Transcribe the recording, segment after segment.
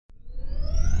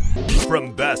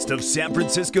From Best of San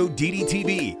Francisco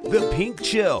DDTV, The Pink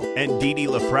Chill, and Dee Dee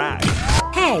LaFrac.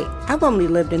 Hey, I've only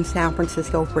lived in San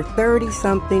Francisco for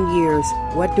 30-something years.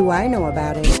 What do I know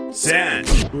about it? San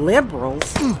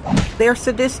Liberals? They're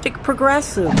sadistic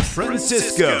progressives.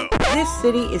 Francisco. This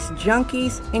city is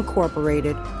Junkies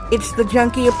Incorporated. It's the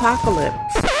junkie apocalypse.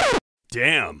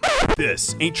 Damn,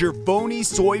 this ain't your phony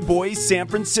soy boy San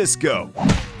Francisco.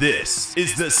 This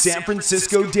is the San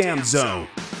Francisco Dam Zone.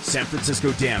 San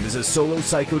Francisco Dam is a solo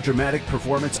psychodramatic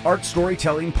performance art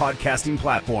storytelling podcasting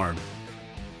platform.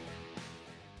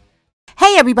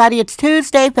 Hey everybody, it's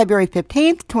Tuesday, February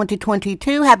 15th,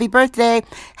 2022. Happy birthday.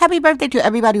 Happy birthday to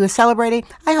everybody who is celebrating.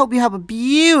 I hope you have a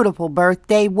beautiful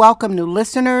birthday. Welcome new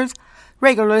listeners,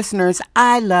 regular listeners.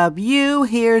 I love you.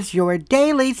 Here's your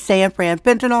daily San Fran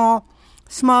Fentanyl,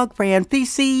 Smug Fran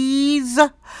Feces,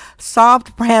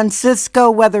 Soft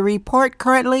Francisco weather report.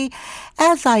 Currently,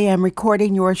 as I am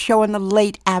recording your show in the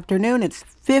late afternoon, it's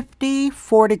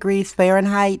 54 degrees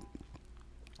Fahrenheit.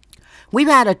 We've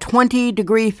had a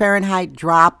 20-degree Fahrenheit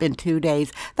drop in 2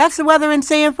 days. That's the weather in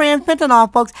San Fran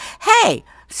Fentanyl, folks. Hey,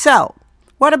 so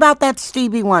what about that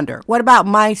Stevie Wonder? What about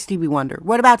my Stevie Wonder?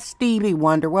 What about Stevie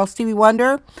Wonder? Well, Stevie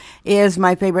Wonder is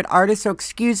my favorite artist, so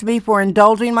excuse me for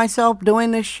indulging myself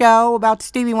doing this show about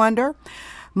Stevie Wonder,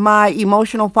 my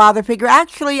emotional father figure.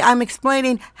 Actually, I'm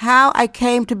explaining how I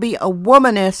came to be a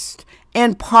womanist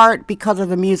in part because of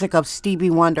the music of Stevie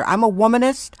Wonder. I'm a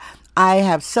womanist. I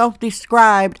have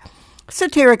self-described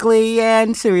satirically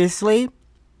and seriously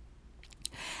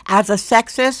as a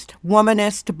sexist,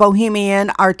 womanist, bohemian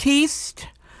artiste.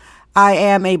 I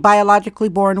am a biologically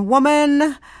born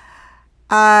woman.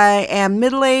 I am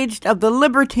middle-aged of the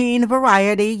libertine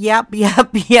variety. Yep.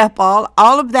 All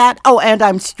of that. Oh, and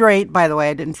I'm straight, by the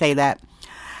way. I didn't say that.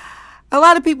 A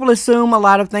lot of people assume a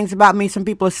lot of things about me. Some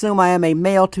people assume I am a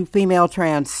male to female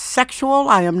transsexual.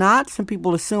 I am not. Some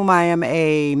people assume I am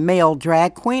a male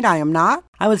drag queen. I am not.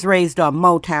 I was raised on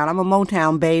Motown. I'm a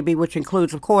Motown baby, which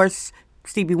includes, of course,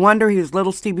 Stevie Wonder. He was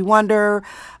Little Stevie Wonder,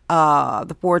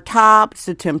 the Four Tops,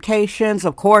 the Temptations,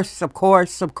 of course,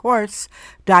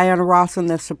 Diana Ross and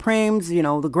the Supremes, you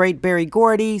know, the great Berry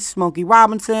Gordy, Smokey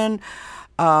Robinson,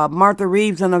 Martha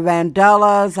Reeves and the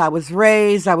Vandellas. I was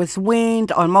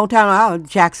weaned on Motown,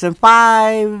 Jackson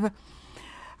 5.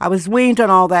 I was weaned on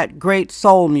all that great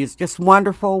soul music, just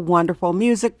wonderful, wonderful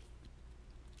music.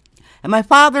 And my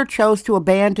father chose to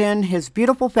abandon his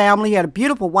beautiful family. He had a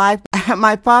beautiful wife.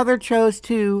 My father chose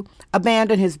to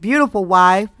abandon his beautiful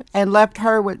wife and left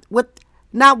her with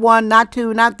not one, not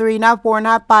two, not three, not four,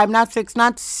 not five, not six,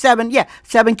 not seven. Yeah,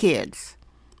 7 kids.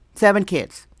 7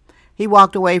 kids. He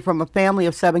walked away from a family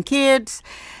of 7 kids,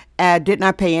 did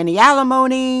not pay any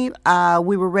alimony.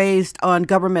 We were raised on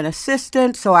government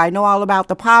assistance, so I know all about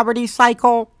the poverty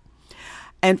cycle.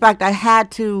 In fact, I had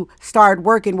to start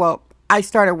working. Well, I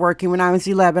started working when I was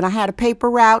 11. I had a paper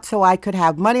route so I could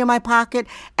have money in my pocket,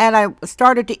 and I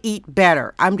started to eat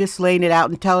better. I'm just laying it out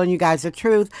and telling you guys the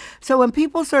truth. So when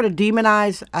people sort of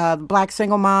demonize black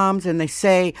single moms and they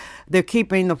say they're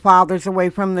keeping the fathers away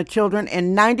from the children,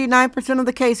 in 99% of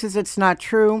the cases, it's not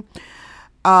true.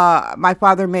 My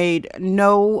father he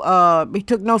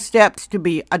took no steps to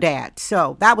be a dad.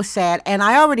 So that was sad. And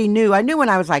I knew when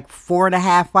I was like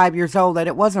 4.5, 5 years old that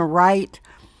it wasn't right.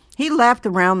 He left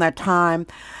around that time.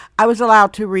 I was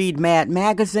allowed to read Mad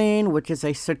Magazine, which is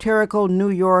a satirical New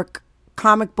York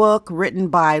comic book written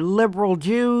by liberal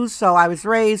Jews. So I was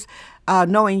raised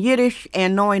knowing Yiddish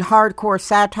and knowing hardcore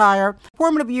satire.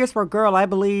 Formative years for a girl, I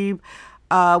believe,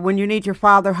 when you need your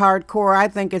father hardcore, I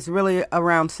think it's really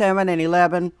around 7 and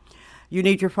 11. You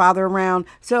need your father around.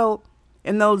 So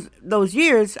in those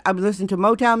years, I was listening to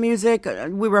Motown music.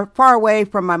 We were far away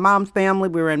from my mom's family.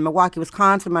 We were in Milwaukee,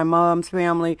 Wisconsin. My mom's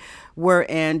family were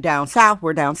down south.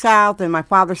 We're down south. And my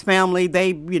father's family,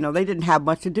 they didn't have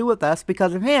much to do with us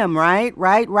because of him, right?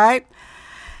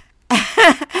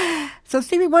 So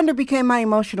Stevie Wonder became my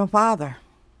emotional father.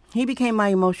 He became my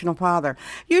emotional father.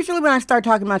 Usually when I start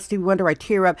talking about Stevie Wonder, I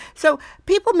tear up. So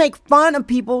people make fun of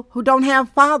people who don't have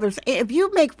fathers. If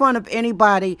you make fun of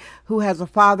anybody who has a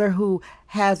father who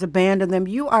has abandoned them,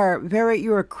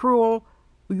 you're a cruel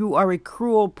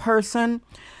person.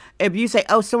 If you say,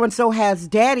 oh, so-and-so has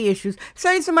daddy issues,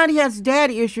 saying somebody has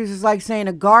daddy issues is like saying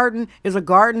a garden is a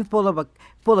garden full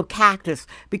of cactus,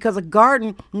 because a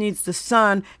garden needs the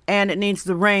sun and it needs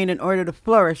the rain in order to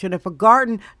flourish. And if a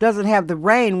garden doesn't have the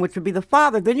rain, which would be the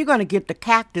father, then you're going to get the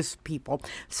cactus people.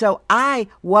 So I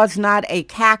was not a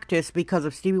cactus because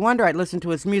of Stevie Wonder. I listened to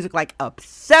his music like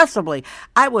obsessively.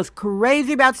 I was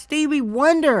crazy about Stevie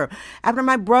Wonder. After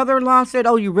my brother-in-law said,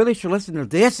 oh, you really should listen to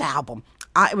this album,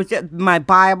 It was just my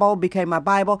Bible, became my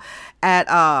Bible.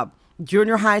 At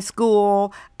junior high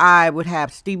school, I would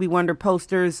have Stevie Wonder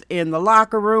posters in the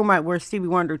locker room. I'd wear Stevie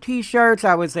Wonder t-shirts.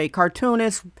 I was a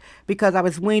cartoonist because I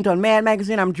was weaned on Mad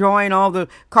Magazine. I'm drawing all the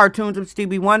cartoons of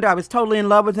Stevie Wonder. I was totally in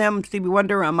love with him. Stevie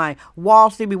Wonder on my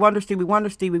wall. Stevie Wonder, Stevie Wonder,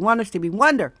 Stevie Wonder, Stevie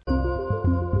Wonder.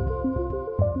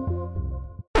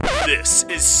 This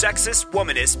is Sexist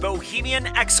Womanist Bohemian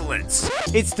Excellence.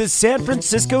 It's the San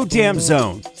Francisco Dam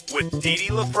Zone with Dee Dee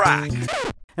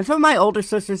LaFrac. And some of my older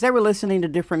sisters, they were listening to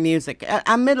different music.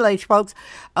 I'm middle-aged folks,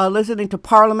 listening to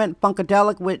Parliament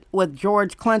Funkadelic with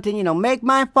George Clinton. You know, make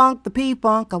my funk the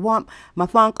P-Funk. I want my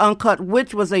funk uncut,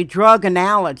 which was a drug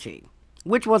analogy.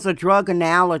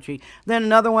 Then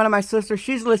another one of my sisters,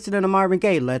 she's listening to Marvin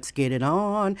Gaye. Let's get it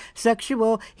on.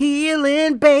 Sexual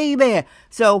healing, baby.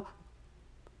 So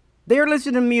they're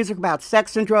listening to music about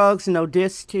sex and drugs. No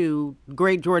diss to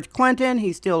great George Clinton.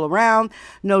 He's still around.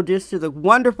 No diss to the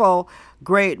wonderful,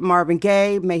 great Marvin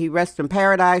Gaye. May he rest in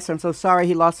paradise. I'm so sorry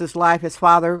he lost his life. His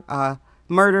father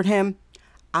murdered him.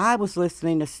 I was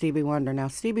listening to Stevie Wonder. Now,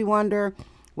 Stevie Wonder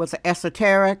was an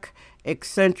esoteric,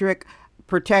 eccentric,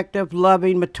 protective,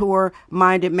 loving,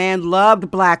 mature-minded man.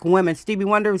 Loved black women. Stevie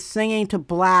Wonder was singing to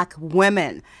black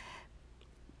women.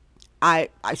 I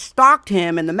stalked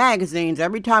him in the magazines.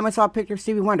 Every time I saw a picture of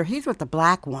Stevie Wonder, he's with a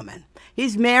black woman.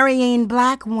 He's marrying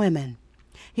black women.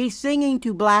 He's singing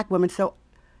to black women. So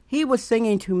he was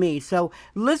singing to me. So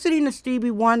listening to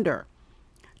Stevie Wonder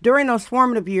during those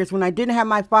formative years when I didn't have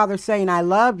my father saying, I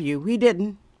love you, he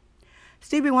didn't.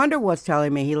 Stevie Wonder was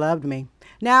telling me he loved me.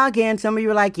 Now, again, some of you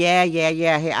are like, yeah,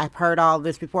 I've heard all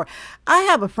this before. I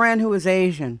have a friend who is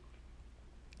Asian.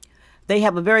 They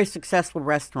have a very successful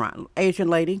restaurant, Asian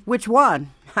lady. Which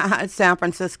one? San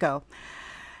Francisco.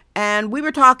 And we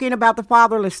were talking about the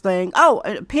fatherless thing. Oh,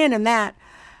 a pin in that.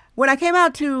 When I came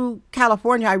out to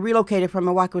California, I relocated from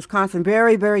Milwaukee, Wisconsin,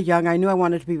 very, very young. I knew I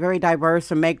wanted to be very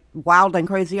diverse and make wild and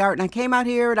crazy art. And I came out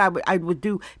here and I would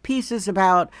do pieces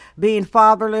about being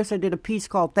fatherless. I did a piece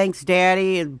called Thanks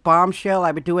Daddy and Bombshell.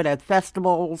 I would do it at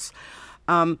festivals.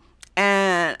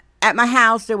 And at my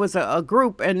house, there was a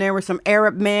group, and there were some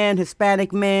Arab men,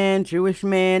 Hispanic men, Jewish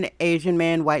men, Asian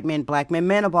men, white men, black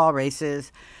men of all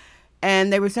races.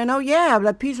 And they were saying, oh, yeah,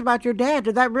 that piece about your dad,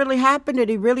 did that really happen? Did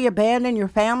he really abandon your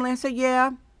family? I said,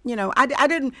 yeah. You know, I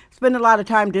didn't spend a lot of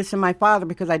time dissing my father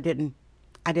because I didn't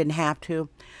have to.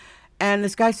 And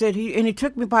this guy said, he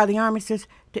took me by the arm. He says,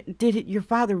 did your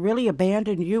father really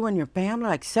abandon you and your family,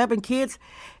 like 7 kids?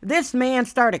 This man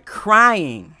started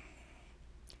crying.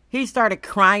 He started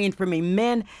crying for me.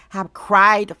 Men have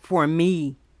cried for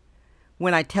me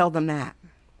when I tell them that.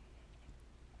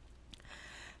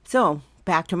 So,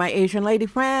 back to my Asian lady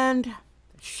friend.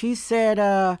 She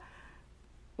said,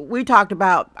 we talked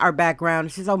about our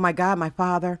background. She says, oh my God, my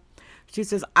father. She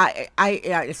says, I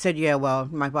said, yeah, well,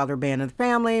 my father abandoned the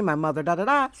family, my mother,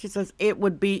 da-da-da. She says, it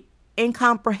would be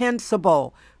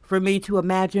incomprehensible for me to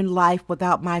imagine life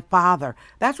without my father.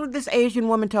 That's what this Asian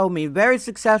woman told me. Very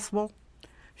successful.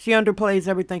 She underplays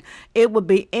everything. It would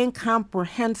be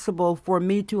incomprehensible for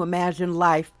me to imagine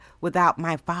life without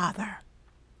my father.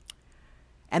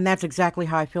 And that's exactly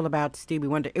how I feel about Stevie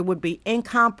Wonder. It would be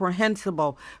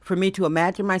incomprehensible for me to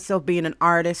imagine myself being an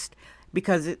artist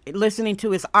because listening to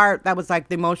his art, that was like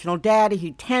the emotional daddy.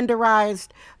 He tenderized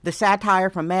the satire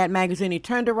from Mad Magazine. He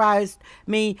tenderized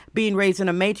me being raised in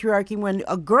a matriarchy. When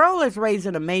a girl is raised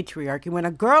in a matriarchy, when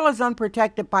a girl is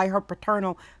unprotected by her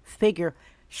paternal figure,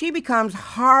 she becomes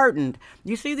hardened.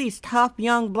 You see these tough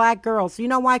young black girls. You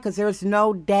know why? Because there's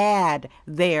no dad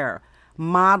there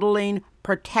modeling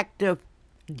protective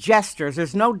gestures.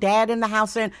 There's no dad in the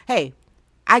house saying, hey,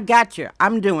 I got you.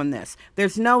 I'm doing this.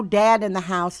 There's no dad in the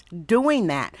house doing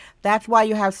that. That's why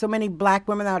you have so many black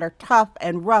women that are tough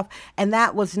and rough. And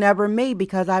that was never me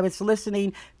because I was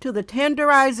listening to the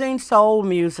tenderizing soul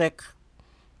music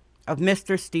of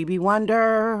Mr. Stevie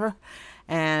Wonder.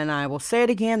 And I will say it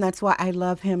again, that's why I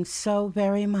love him so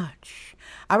very much.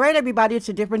 All right, everybody, it's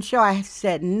a different show. I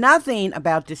said nothing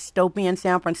about dystopian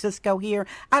San Francisco here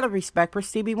out of respect for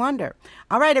Stevie Wonder.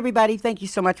 All right, everybody, thank you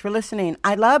so much for listening.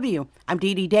 I love you. I'm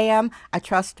Dee Dee Dam. I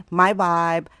trust my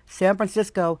vibe. San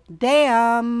Francisco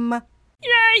Dam.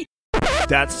 Yay!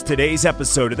 That's today's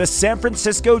episode of the San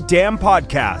Francisco Dam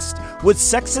Podcast with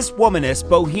sexist womanist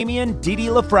bohemian Dee Dee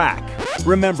LaFrac.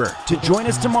 Remember to join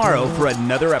us tomorrow for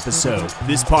another episode.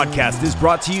 This podcast is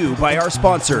brought to you by our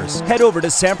sponsors. Head over to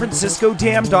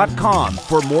sanfranciscodam.com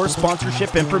for more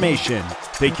sponsorship information.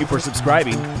 Thank you for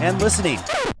subscribing and listening.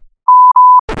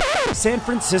 San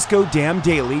Francisco Dam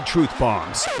Daily Truth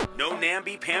Bombs. No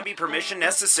namby-pamby permission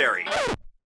necessary.